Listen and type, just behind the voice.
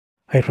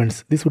Hi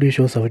friends, this video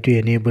shows how to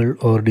enable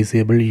or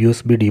disable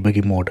USB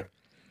debugging mode.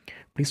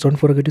 Please don't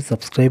forget to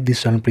subscribe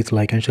this channel. Please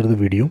like and share the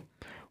video.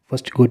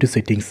 First go to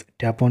settings,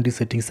 tap on the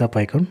settings app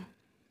icon.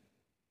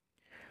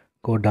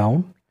 Go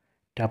down,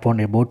 tap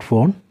on about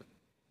phone.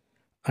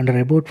 Under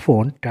about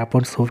phone, tap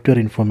on software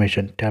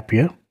information, tap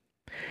here.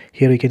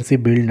 Here you can see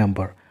build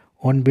number.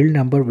 On build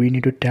number we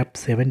need to tap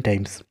 7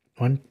 times.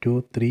 1,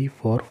 2, 3,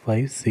 4,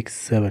 5, 6,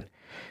 7.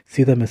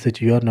 See the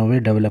message, you are now a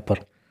developer.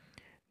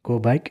 Go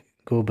back.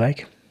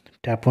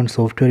 Tap on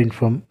software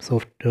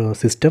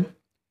system,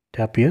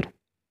 tap here.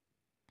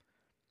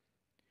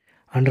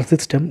 Under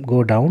system,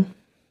 go down.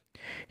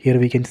 Here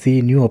we can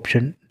see new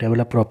option,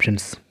 developer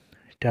options.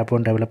 Tap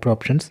on developer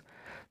options.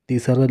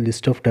 These are the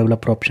list of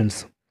developer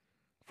options.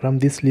 From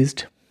this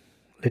list,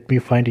 let me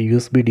find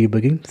USB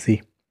debugging.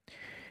 See,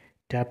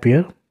 tap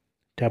here,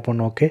 tap on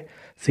OK.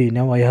 See,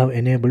 now I have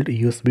enabled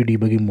USB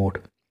debugging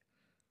mode.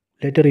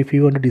 Later if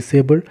you want to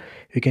disable,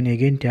 you can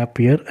again tap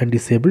here and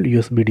disable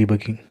USB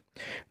debugging.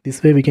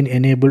 This way we can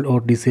enable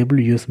or disable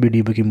USB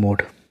debugging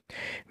mode.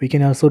 We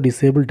can also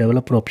disable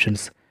developer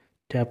options.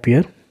 Tap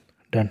here,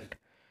 done.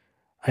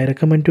 I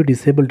recommend to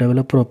disable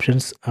developer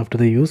options after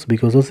the use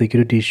because of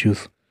security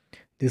issues.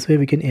 This way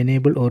we can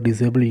enable or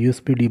disable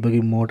USB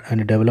debugging mode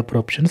and developer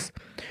options.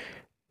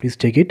 Please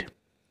check it.